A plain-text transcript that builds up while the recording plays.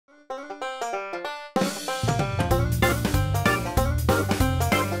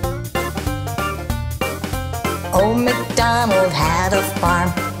Macdonald had a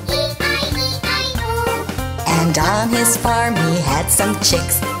farm. And on his farm he had some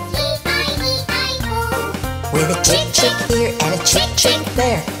chicks. With a chick chick here and a chick chick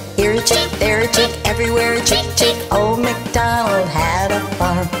there. Here a chick, there a chick, everywhere a chick chick. Old Macdonald had a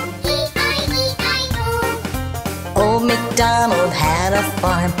farm. Old Macdonald had a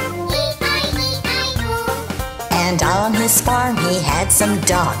farm. And on his farm he had some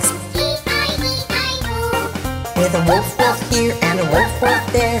dogs. With a wolf wolf here and a wolf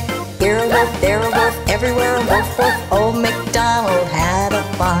wolf there. Here a wolf, there a wolf, everywhere a wolf wolf. Old Macdonald had a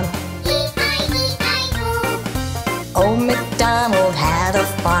farm. Old Macdonald had a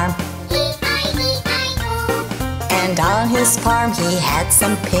farm. And on his farm he had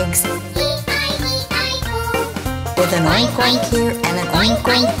some pigs. With an oink oink here and an oink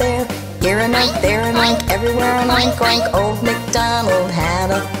oink there. Here an oink, there an oink, everywhere an oink oink. Old Macdonald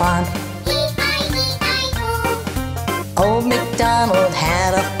had a farm. Old Macdonald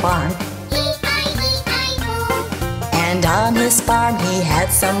had a farm. And on his farm he had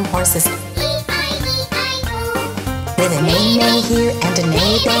some horses. With a neigh-neigh here and a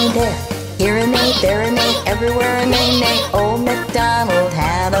neigh-neigh there. Here a neigh, there a neigh, everywhere a neigh-neigh. Old Macdonald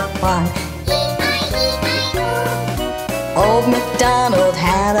had a farm. Old Macdonald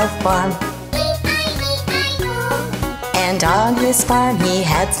had a farm. And on his farm he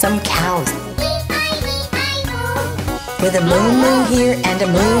had some cows. With a moo-moo here and a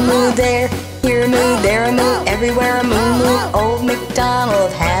moo-moo there. Here a moo, there a moo, everywhere a moo-moo. Old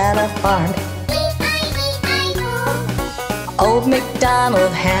Macdonald had a farm. Old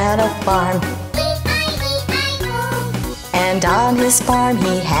Macdonald had a farm. And on his farm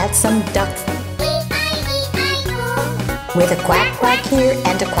he had some ducks. With a quack quack here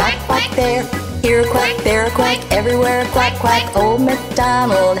and a quack quack there. Here a quack, there a quack, everywhere a quack quack. Old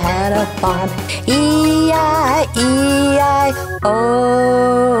Macdonald had a farm. E-I-E-I-O.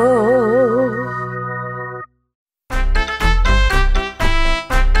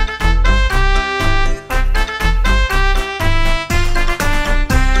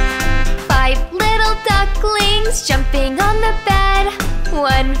 Jumping on the bed,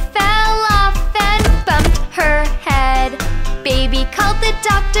 one fell off and bumped her head. Baby called the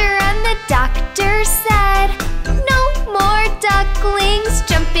doctor and the doctor said, no more ducklings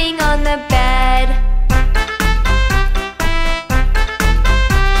jumping on the bed.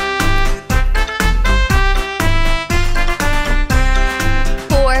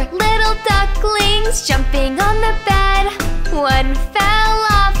 Four little ducklings jumping on the bed, one fell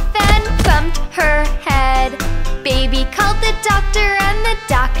off and bumped her head. Baby called the doctor and the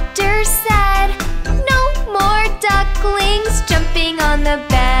doctor said, no more ducklings jumping on the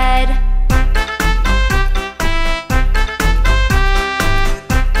bed.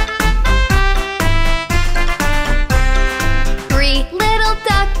 Three little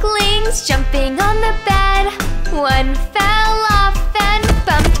ducklings jumping on the bed, one fell off and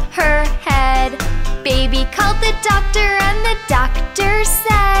bumped her head. Baby called the doctor and the doctor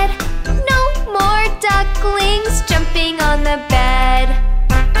said, no more ducklings jumping on the bed.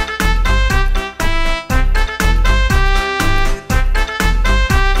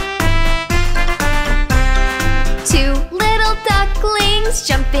 Two little ducklings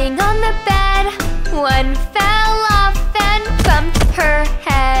jumping on the bed, one fell off and bumped her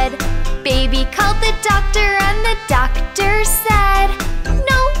head. Baby called the doctor and the doctor said,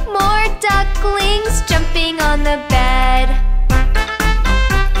 no more ducklings jumping on the bed.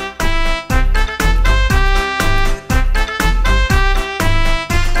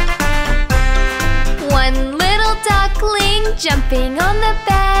 One little duckling jumping on the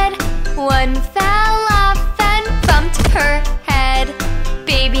bed, one fell off and bumped her head.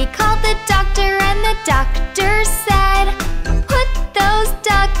 Baby called the doctor and the doctor said, put those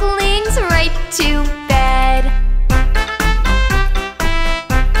ducklings right to bed.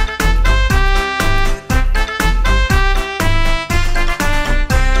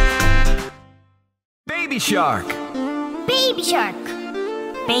 Baby shark. Baby shark.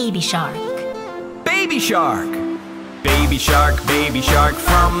 Baby shark. Baby shark. Baby shark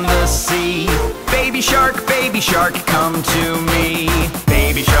from the sea. Baby shark, come to me.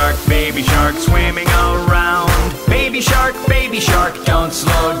 Baby shark, swimming around. Baby shark, don't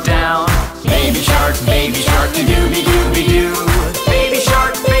slow down. Baby shark, do-be-dooby-doo. Baby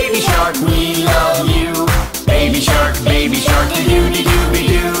shark, we love you. Baby shark,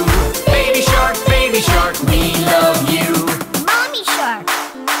 do-be-dooby-doo. Baby shark, we love you. Mommy shark.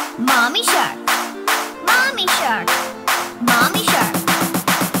 Mommy shark. Mommy shark.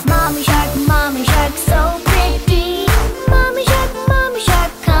 Mommy shark. Mommy shark, so pretty. Mommy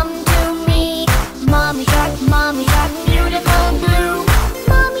shark, come to me. Mommy shark,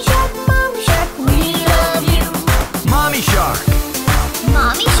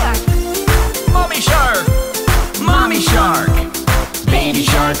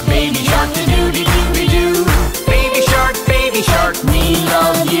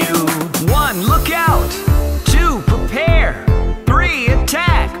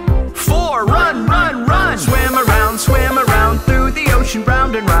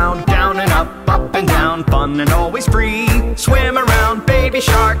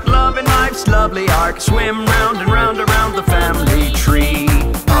 shark, swim round and round around the family tree.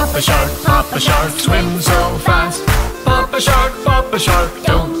 Papa Shark, swim so fast. Papa Shark,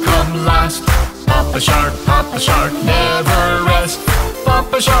 don't come last. Papa Shark, never rest.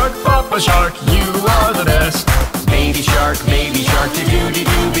 Papa Shark, you are the best. Baby shark,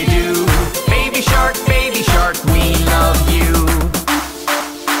 do-do-do-be-doo. Baby shark, we love you.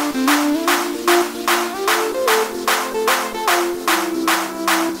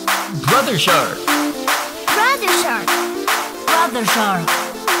 Brother Shark. Brother Shark. Brother Shark.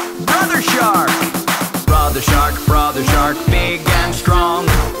 Brother shark. Brother shark, big and strong.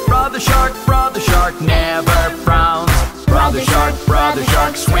 Brother shark, never frowns. Brother shark,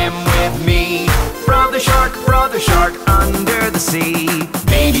 swim with me. Brother shark, under the sea.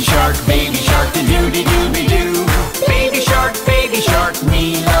 Baby shark, do-do-do-be-doo. Baby shark,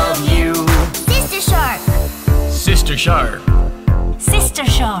 we love you. Sister Shark. Sister Shark.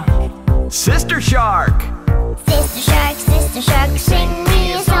 Sister Shark. Sister shark. Sister Shark, sing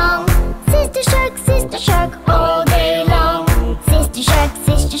me a song. Sister Shark, all day long. Sister Shark,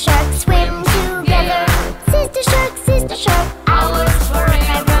 swim together. Sister Shark, ours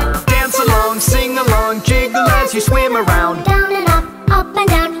forever. Dance along, sing along, jiggle as you swim around. Down and up and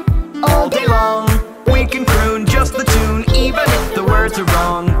down, All day long, wink and croon, just the tune, even if the words are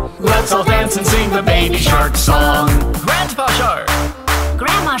wrong. Let's all dance and sing the Baby Shark song. Grandpa Shark.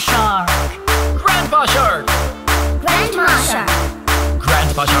 Grandma Shark. Grandpa Shark. Grandma Shark.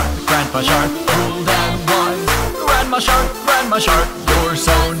 Grandpa Shark, old and wise. Grandma Shark, you're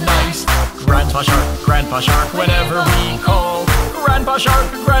so nice. Grandpa Shark, whenever we call. Grandma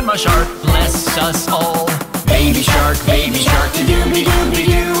Shark, bless us all. Baby shark,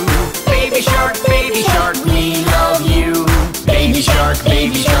 do-do-do-be-doo. Baby shark, we love you. Baby shark,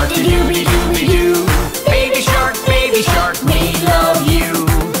 do-do-do-be-doo. Baby shark, we love you.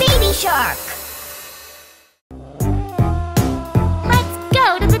 Baby Shark. Let's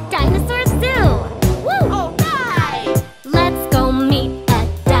go to the dinosaur zoo. Woo! Alright! Let's go meet a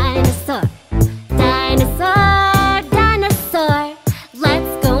dinosaur. Dinosaur.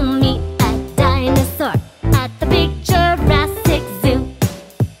 Let's go meet a dinosaur at the big Jurassic Zoo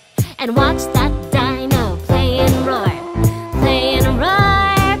and watch that dino play and roar. Play and roar.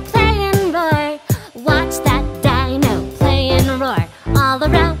 Watch that dino play and roar all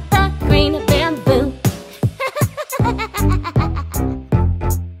around the green bamboo.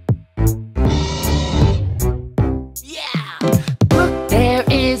 Look, there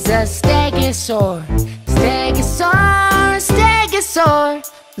is a stegosaur.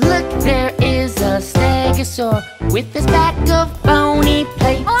 Look, there is a stegosaur with his back of bony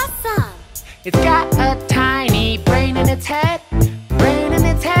plate. Awesome! It's got a tiny brain in its head. Brain in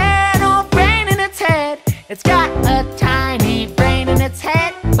its head, oh, brain in its head. It's got a tiny brain in its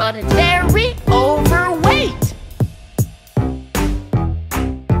head, but it's very overweight.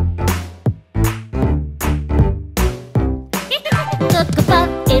 Look above,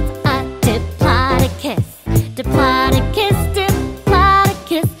 it's a diplodocus. Diplodocus.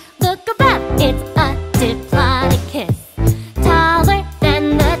 Look above, it's a diplodocus. Taller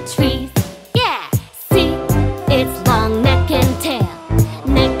than the trees. Yeah, see, it's long neck and tail.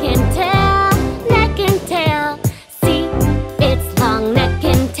 Neck and tail. See, it's long neck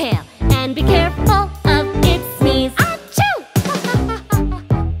and tail. And be careful of its sneeze. Achoo!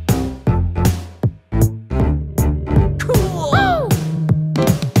 Cool!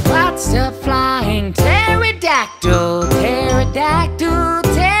 Lots of flying pterodactyl.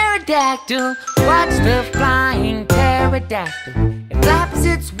 Watch the flying pterodactyl. It flaps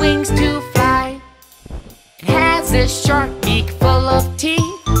its wings to fly. It has a sharp beak full of teeth.